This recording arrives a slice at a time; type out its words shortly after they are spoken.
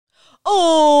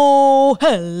Oh,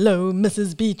 hello,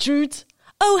 Mrs. Beetroot.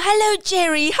 Oh, hello,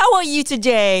 Jerry. How are you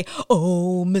today?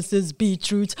 Oh, Mrs.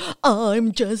 Beetroot,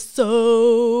 I'm just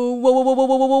so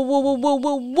wonderful.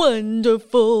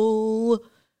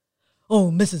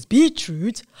 Oh, Mrs.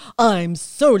 Beetroot, I'm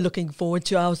so looking forward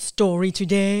to our story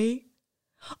today.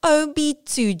 Oh, me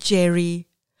too, Jerry.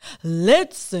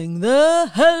 Let's sing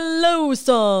the hello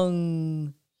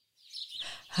song.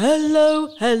 Hello,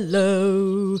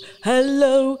 hello,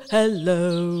 hello,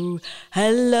 hello,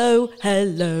 hello,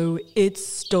 hello, it's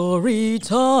story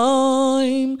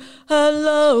time.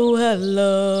 Hello,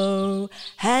 hello,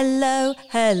 hello,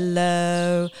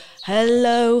 hello,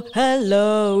 hello,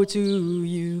 hello to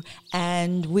you.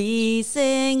 And we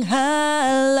sing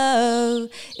hello,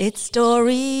 it's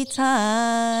story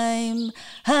time.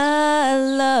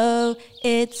 Hello,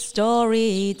 it's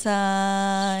story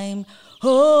time.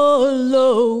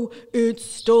 Hello, it's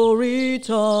story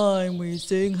time. We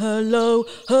sing hello,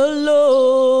 hello.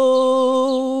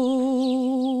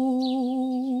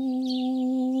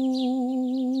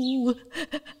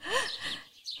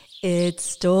 It's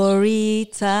story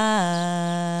time.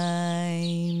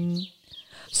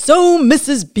 So,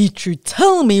 Mrs. Beetroot,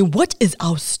 tell me, what is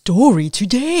our story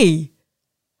today?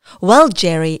 Well,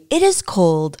 Jerry, it is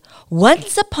called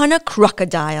Once Upon a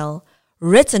Crocodile,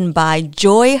 written by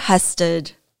Joy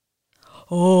Husted.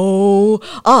 Oh,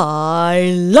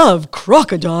 I love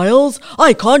crocodiles.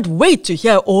 I can't wait to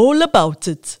hear all about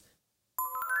it.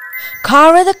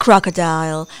 Cara the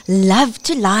crocodile loved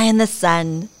to lie in the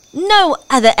sun. No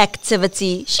other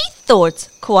activity she thought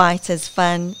quite as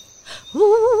fun.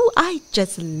 Ooh, I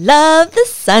just love the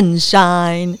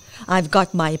sunshine. I've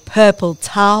got my purple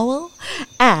towel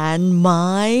and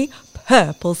my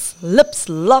purple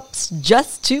slip-slops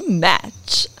just to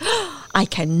match. I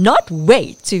cannot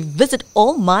wait to visit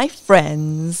all my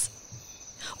friends.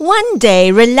 One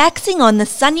day, relaxing on the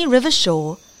sunny river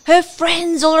shore, her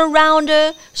friends all around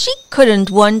her, she couldn't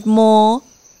want more.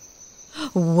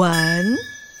 1,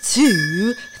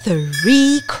 2,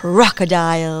 3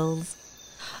 crocodiles.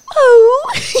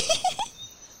 Oh!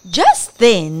 Just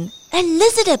then, a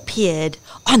lizard appeared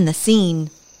on the scene.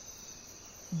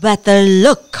 But the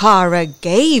look Cara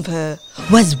gave her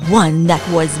was one that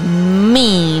was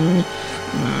mean.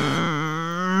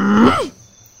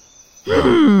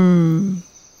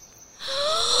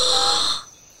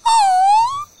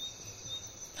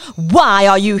 Why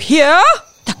are you here?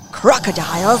 The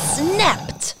crocodile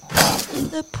snapped.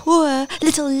 The poor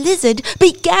little lizard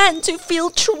began to feel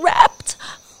trapped.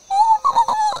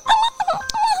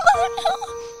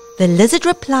 The lizard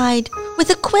replied with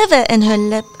a quiver in her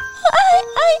lip.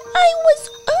 I was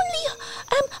only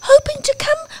hoping to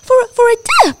come for a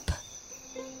dip.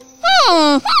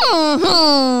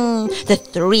 The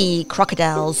 3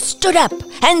 crocodiles stood up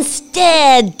and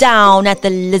stared down at the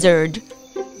lizard.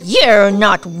 You're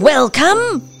not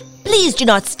welcome. Please do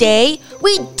not stay.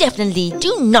 We definitely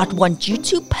do not want you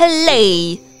to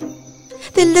play.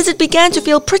 The lizard began to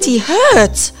feel pretty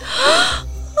hurt.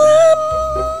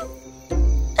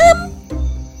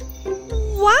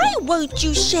 Why won't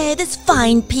you share this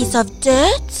fine piece of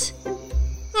dirt?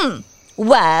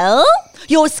 Well,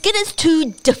 your skin is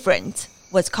too different,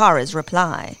 was Cara's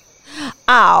reply.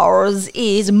 Ours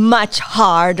is much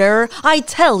harder, I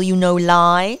tell you no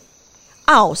lie.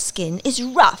 Our skin is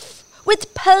rough,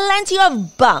 with plenty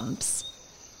of bumps.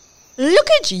 Look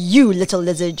at you, little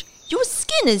lizard. Your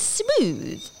skin is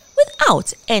smooth,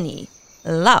 without any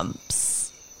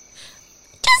lumps.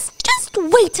 Just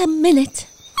wait a minute.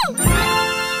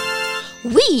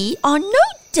 We are no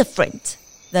different,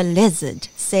 the lizard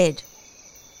said.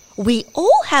 We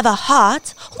all have a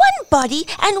heart, one body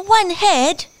and one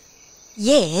head.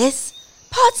 Yes,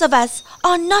 parts of us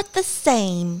are not the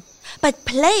same, but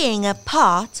playing a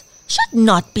part should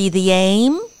not be the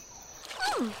aim.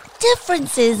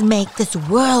 Differences make this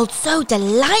world so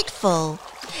delightful.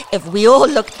 If we all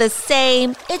looked the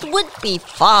same, it would be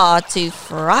far too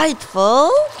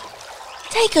frightful.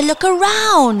 Take a look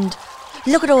around.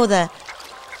 Look at all the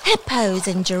hippos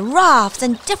and giraffes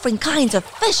and different kinds of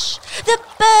fish, the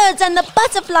birds and the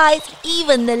butterflies,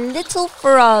 even the little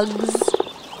frogs.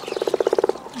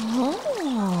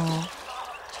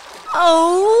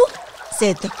 Oh,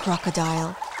 said the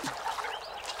crocodile.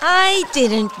 I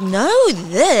didn't know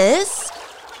this.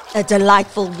 A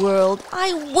delightful world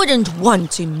I wouldn't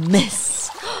want to miss.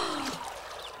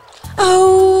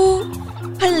 Oh,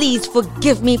 please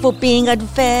forgive me for being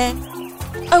unfair.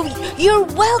 Oh, you're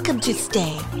welcome to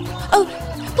stay. Oh,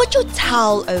 put your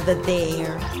towel over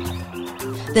there.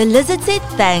 The lizard said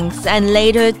thanks and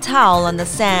laid her towel on the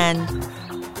sand.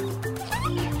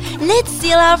 Let's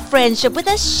seal our friendship with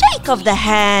a shake of the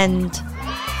hand.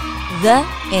 The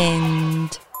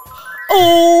end.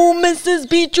 Oh, Mrs.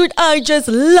 Beetroot, I just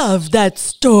love that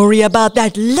story about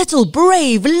that little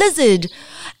brave lizard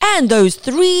and those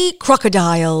 3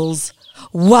 crocodiles.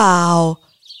 Wow.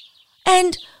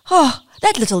 And,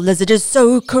 that little lizard is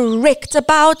so correct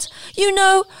about,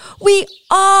 we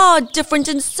are different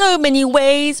in so many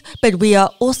ways, but we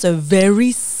are also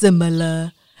very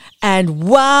similar. And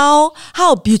wow,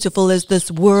 how beautiful is this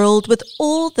world with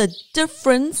all the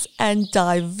difference and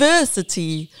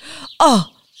diversity.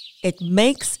 It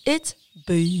makes it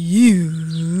beautiful.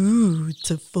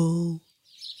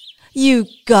 You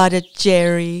got it,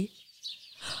 Jerry.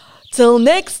 Till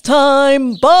next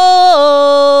time, bye!